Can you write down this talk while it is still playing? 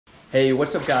Hey,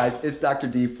 what's up guys? It's Dr.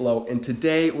 D-Flo, and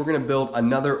today we're gonna build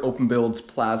another OpenBuilds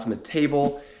Plasma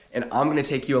Table, and I'm gonna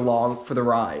take you along for the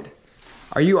ride.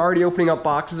 Are you already opening up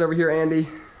boxes over here, Andy?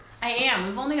 I am.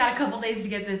 We've only got a couple days to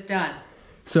get this done.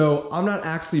 So I'm not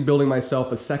actually building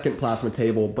myself a second plasma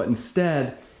table, but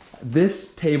instead,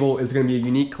 this table is gonna be a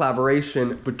unique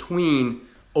collaboration between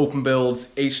OpenBuilds,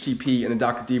 HTP, and the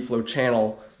Dr. D-Flo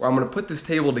channel, where I'm gonna put this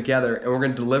table together and we're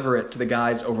gonna deliver it to the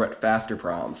guys over at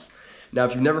Fasterproms. Now,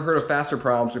 if you've never heard of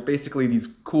Fasterproms, they're basically these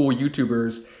cool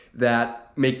YouTubers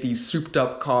that make these souped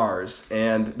up cars,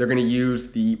 and they're gonna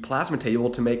use the plasma table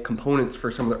to make components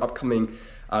for some of their upcoming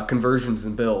conversions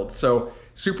and builds. So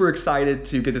super excited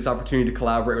to get this opportunity to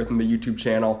collaborate with them, the YouTube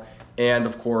channel. And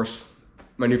of course,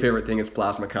 my new favorite thing is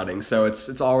plasma cutting. So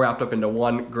it's all wrapped up into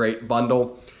one great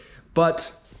bundle. But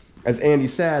as Andy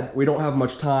said, we don't have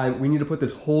much time. We need to put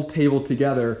this whole table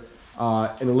together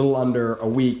in a little under a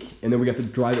week, and then we have to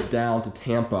drive it down to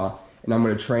Tampa, and I'm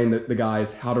going to train the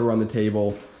guys how to run the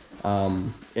table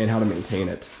and how to maintain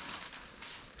it.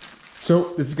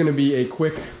 So this is going to be a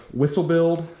quick whistle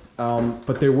build,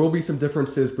 but there will be some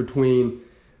differences between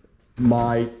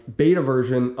my beta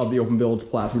version of the OpenBuilds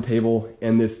Plasma Table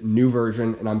and this new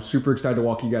version, and I'm super excited to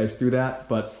walk you guys through that,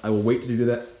 but I will wait to do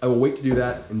that. I will wait to do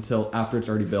that until after it's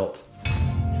already built.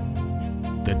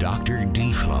 The Dr.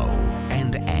 D-Flo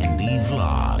and Andy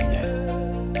Vlog.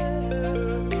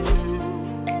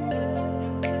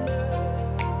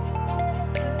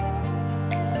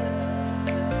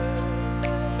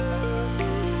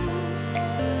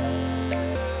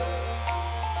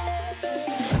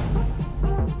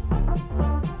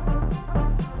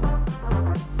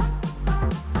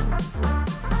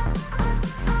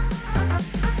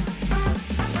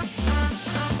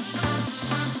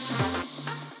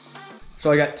 So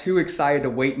I got too excited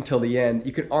to wait until the end.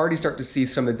 You can already start to see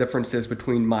some of the differences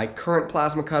between my current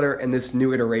plasma cutter and this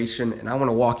new iteration, and I want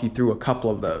to walk you through a couple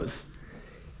of those.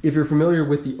 If you're familiar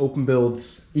with the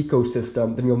OpenBuilds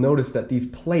ecosystem, then you'll notice that these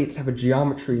plates have a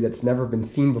geometry that's never been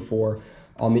seen before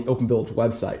on the OpenBuilds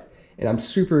website. And I'm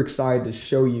super excited to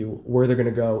show you where they're going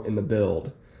to go in the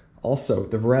build. Also,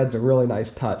 the red's a really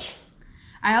nice touch.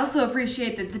 I also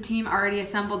appreciate that the team already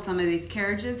assembled some of these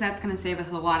carriages. That's going to save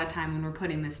us a lot of time when we're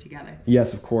putting this together.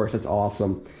 Yes, of course. That's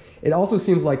awesome. It also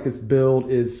seems like this build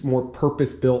is more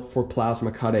purpose-built for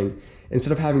plasma cutting.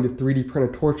 Instead of having to 3D print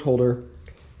a torch holder,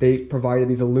 they provided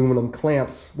these aluminum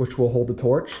clamps which will hold the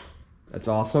torch. That's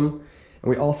awesome. And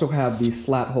we also have these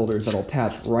slat holders that'll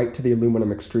attach right to the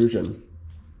aluminum extrusion.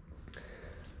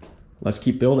 Let's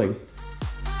keep building.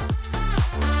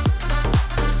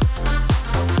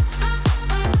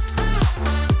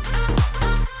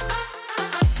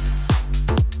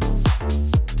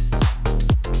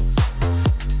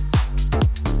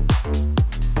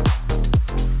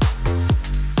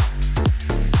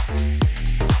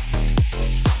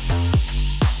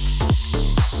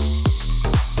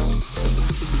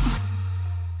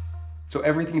 So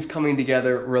everything's coming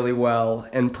together really well,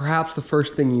 and perhaps the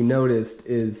first thing you noticed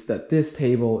is that this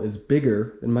table is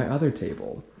bigger than my other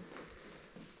table.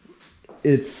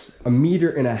 It's 1.5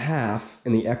 meters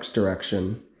in the X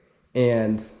direction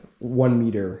and 1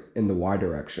 meter in the Y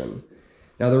direction.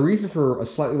 Now the reason for a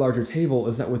slightly larger table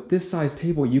is that with this size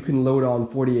table you can load on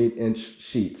 48-inch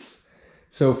sheets.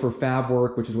 So for fab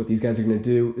work, which is what these guys are going to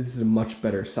do, this is a much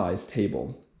better sized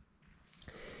table.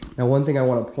 Now one thing I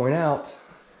want to point out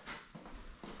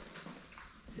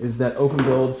is that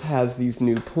OpenBuilds has these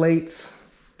new plates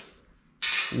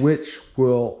which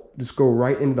will just go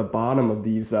right into the bottom of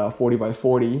these 40 by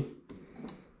 40,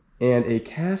 and a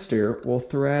caster will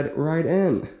thread right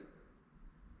in.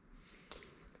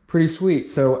 Pretty sweet.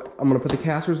 So I'm going to put the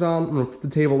casters on, I'm going to flip the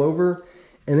table over,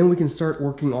 and then we can start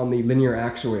working on the linear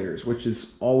actuators, which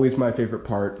is always my favorite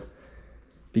part,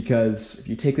 because if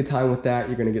you take the time with that,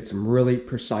 you're going to get some really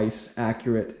precise,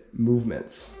 accurate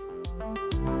movements.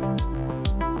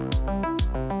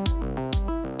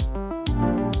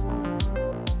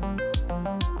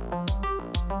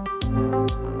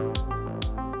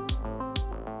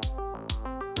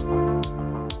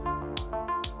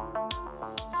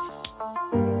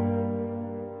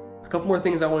 A couple more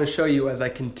things I want to show you as I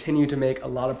continue to make a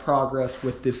lot of progress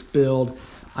with this build.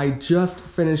 I just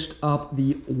finished up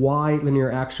the Y linear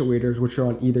actuators, which are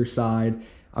on either side.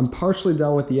 I'm partially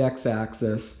done with the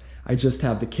X-axis. I just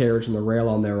have the carriage and the rail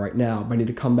on there right now, but I need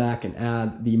to come back and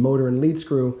add the motor and lead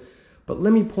screw. But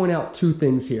let me point out two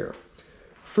things here.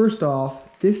 First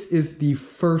off, this is the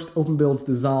first OpenBuilds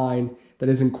design that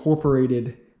has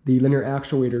incorporated the linear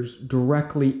actuators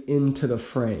directly into the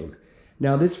frame.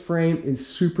 Now this frame is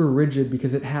super rigid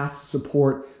because it has to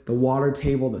support the water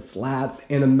table, the slats,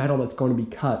 and the metal that's going to be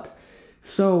cut.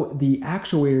 So the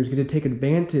actuators get to take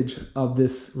advantage of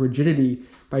this rigidity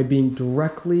by being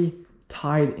directly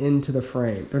tied into the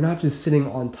frame. They're not just sitting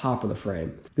on top of the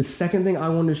frame. The second thing I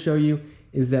wanted to show you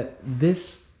is that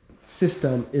this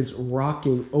system is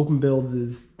rocking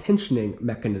OpenBuilds' tensioning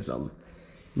mechanism.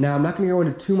 Now, I'm not going to go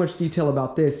into too much detail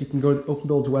about this. You can go to the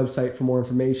OpenBuilds website for more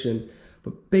information.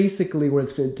 But basically what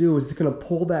it's going to do is it's going to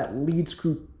pull that lead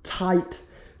screw tight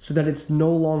so that it's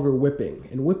no longer whipping.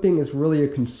 And whipping is really a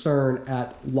concern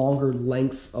at longer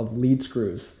lengths of lead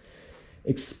screws,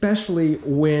 especially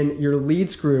when your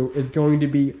lead screw is going to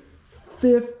be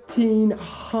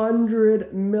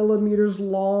 1,500 millimeters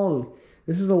long.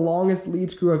 This is the longest lead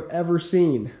screw I've ever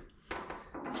seen.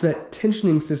 So that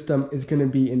tensioning system is going to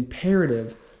be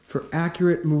imperative for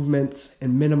accurate movements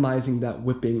and minimizing that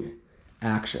whipping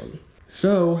action.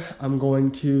 So I'm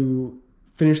going to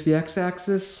finish the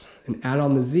x-axis and add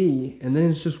on the z, and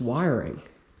then it's just wiring.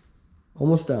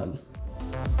 Almost done.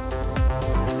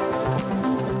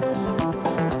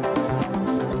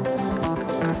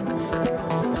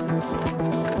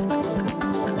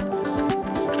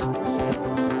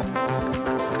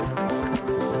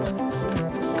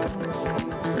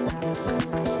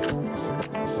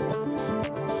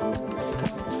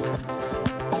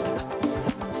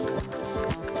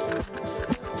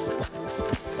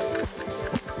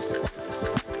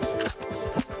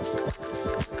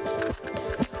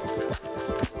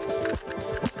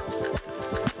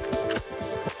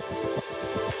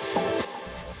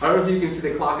 I don't know if you can see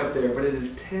the clock up there, but it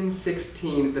is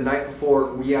 10:16 the night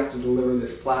before we have to deliver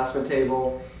this plasma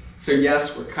table. So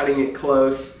yes, we're cutting it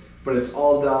close, but it's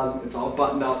all done, it's all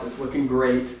buttoned up, it's looking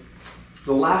great.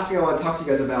 The last thing I want to talk to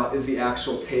you guys about is the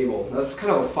actual table. Now, this is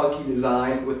kind of a funky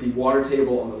design with the water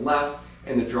table on the left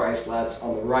and the dry slats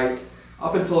on the right.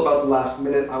 Up until about the last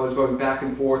minute, I was going back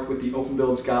and forth with the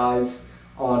OpenBuilds guys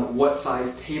on what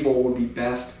size table would be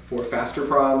best for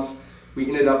Fasterproms. We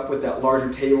ended up with that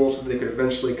larger table so that they could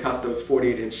eventually cut those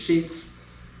 48-inch sheets.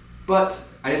 But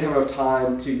I didn't have enough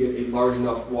time to get a large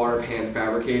enough water pan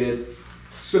fabricated.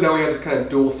 So now we have this kind of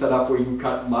dual setup where you can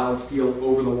cut mild steel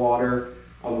over the water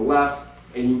on the left,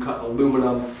 and you can cut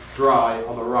aluminum dry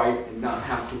on the right and not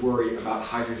have to worry about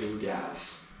hydrogen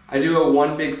gas. I do owe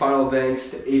one big final thanks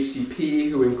to HTP,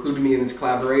 who included me in this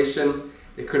collaboration.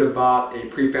 They could have bought a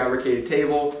prefabricated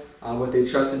table, but they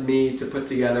trusted me to put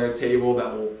together a table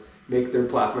that will make their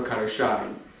plasma cutter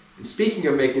shine. And speaking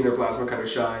of making their plasma cutter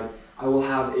shine, I will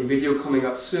have a video coming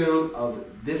up soon of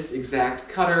this exact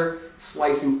cutter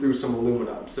slicing through some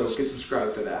aluminum, so get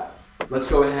subscribed for that. Let's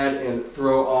go ahead and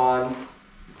throw on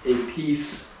a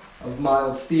piece of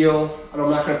mild steel. And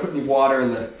I'm not going to put any water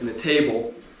in the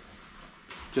table,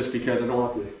 just because I don't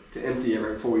want to empty it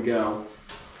right before we go.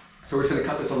 So we're just going to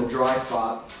cut this on the dry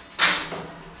spot.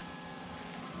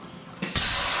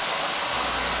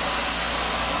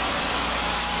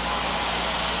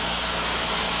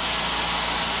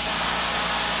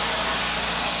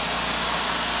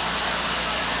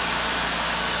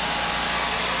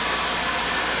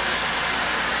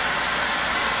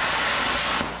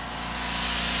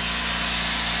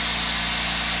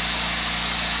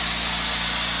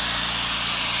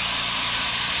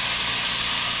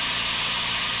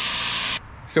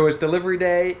 So it's delivery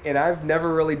day, and I've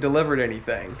never really delivered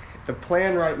anything. The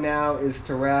plan right now is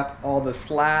to wrap all the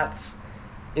slats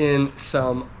in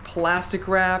some plastic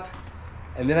wrap,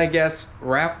 and then I guess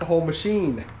wrap the whole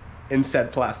machine in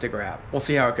said plastic wrap. We'll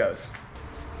see how it goes.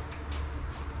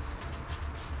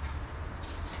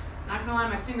 Not gonna lie,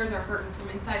 my fingers are hurting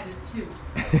from inside this tube.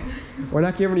 We're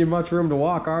not giving you much room to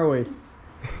walk, are we?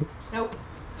 Nope.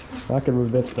 I can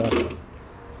move this stuff.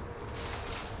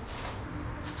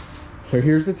 So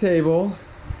here's the table.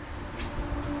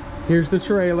 Here's the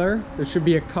trailer. There should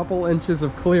be a couple inches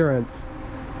of clearance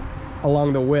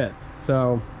along the width.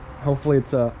 So hopefully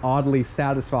it's an oddly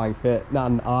satisfying fit,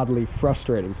 not an oddly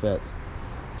frustrating fit.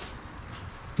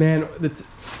 Man, the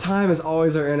time is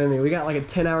always our enemy. We got like a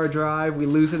 10-hour drive, we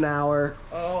lose an hour.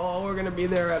 Oh, we're gonna be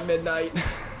there at midnight.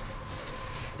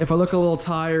 If I look a little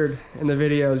tired in the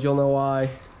videos, you'll know why.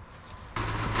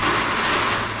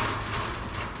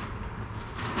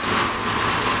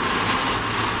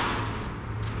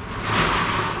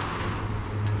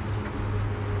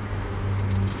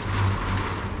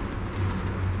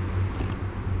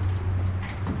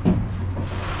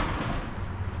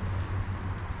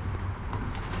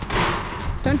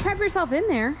 Don't trap yourself in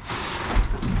there.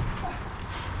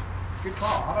 Good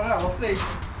call. I don't know. We'll see.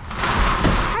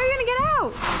 How are you gonna get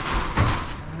out? I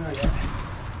don't know yet.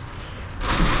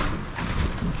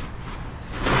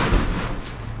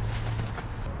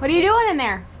 What are you doing in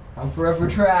there? I'm forever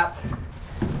trapped.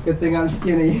 Good thing I'm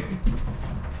skinny.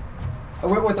 I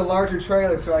went with a larger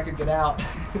trailer so I could get out.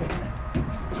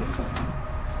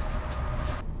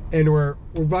 And we're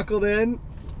buckled in.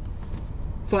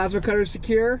 Plasma cutter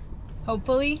secure.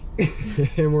 Hopefully.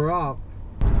 And we're off.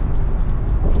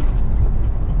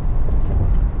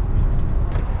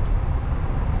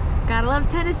 Gotta love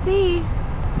Tennessee.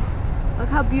 Look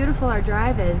how beautiful our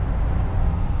drive is,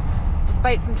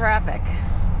 despite some traffic. I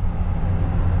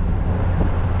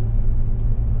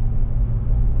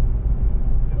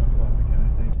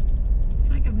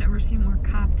feel like I've never seen more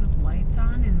cops with lights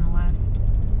on in the last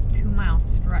 2-mile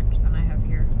stretch than I have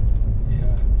here.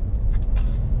 Yeah.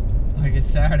 Like it's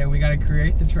Saturday, we gotta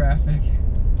create the traffic.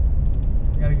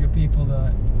 We gotta give people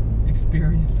the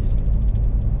experience.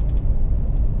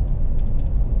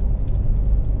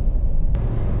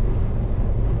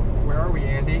 Where are we,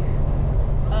 Andy?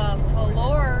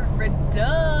 Florida.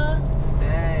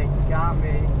 Dang, you got me.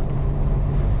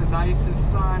 It's the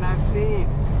nicest sign I've seen.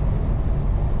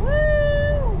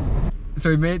 Woo! So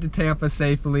we made it to Tampa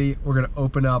safely. We're gonna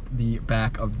open up the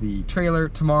back of the trailer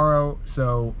tomorrow,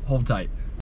 so hold tight.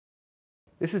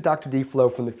 This is Dr. D-Flo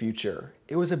from the future.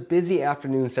 It was a busy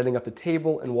afternoon setting up the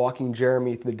table and walking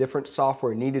Jeremy through the different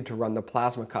software needed to run the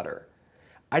plasma cutter.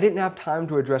 I didn't have time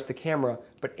to address the camera,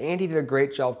 but Andy did a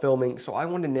great job filming, so I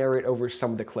wanted to narrate over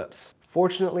some of the clips.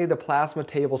 Fortunately, the plasma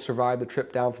table survived the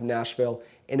trip down from Nashville,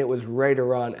 and it was ready to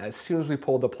run as soon as we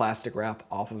pulled the plastic wrap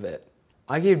off of it.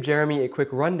 I gave Jeremy a quick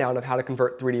rundown of how to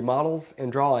convert 3D models and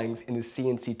drawings into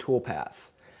CNC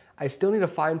toolpaths. I still need to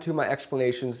fine-tune my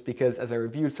explanations because as I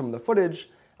reviewed some of the footage,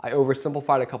 I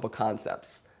oversimplified a couple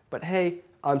concepts. But hey,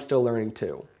 I'm still learning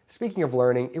too. Speaking of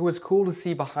learning, it was cool to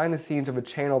see behind the scenes of a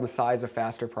channel the size of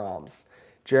Fasterproms.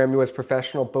 Jeremy was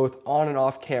professional both on and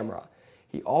off camera.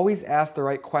 He always asked the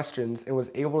right questions and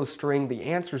was able to string the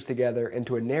answers together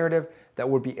into a narrative that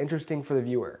would be interesting for the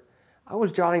viewer. I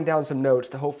was jotting down some notes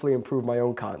to hopefully improve my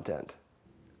own content.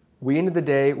 We ended the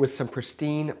day with some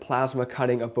pristine plasma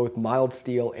cutting of both mild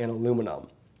steel and aluminum.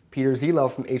 Peter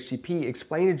Zelo from HTP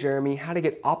explained to Jeremy how to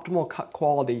get optimal cut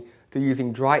quality through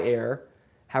using dry air,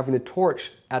 having the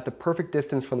torch at the perfect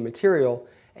distance from the material,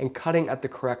 and cutting at the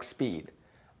correct speed.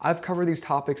 I've covered these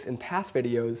topics in past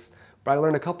videos, but I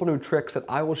learned a couple new tricks that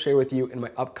I will share with you in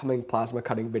my upcoming plasma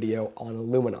cutting video on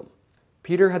aluminum.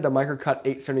 Peter had the Microcut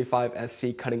 875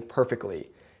 SC cutting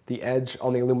perfectly. The edge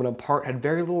on the aluminum part had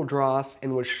very little dross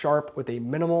and was sharp with a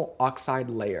minimal oxide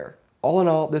layer. All in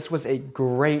all, this was a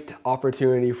great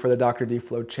opportunity for the Dr.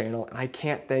 D-Flo channel, and I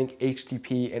can't thank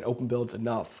HTP and OpenBuilds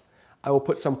enough. I will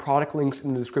put some product links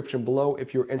in the description below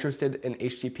if you're interested in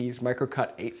HTP's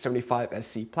Microcut 875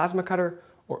 SC plasma cutter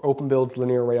or OpenBuilds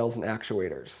linear rails and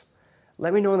actuators.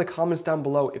 Let me know in the comments down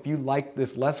below if you like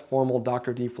this less formal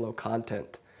Dr. D-Flo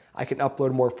content. I can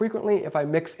upload more frequently if I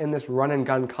mix in this run and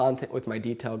gun content with my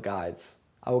detailed guides.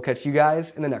 I will catch you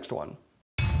guys in the next one.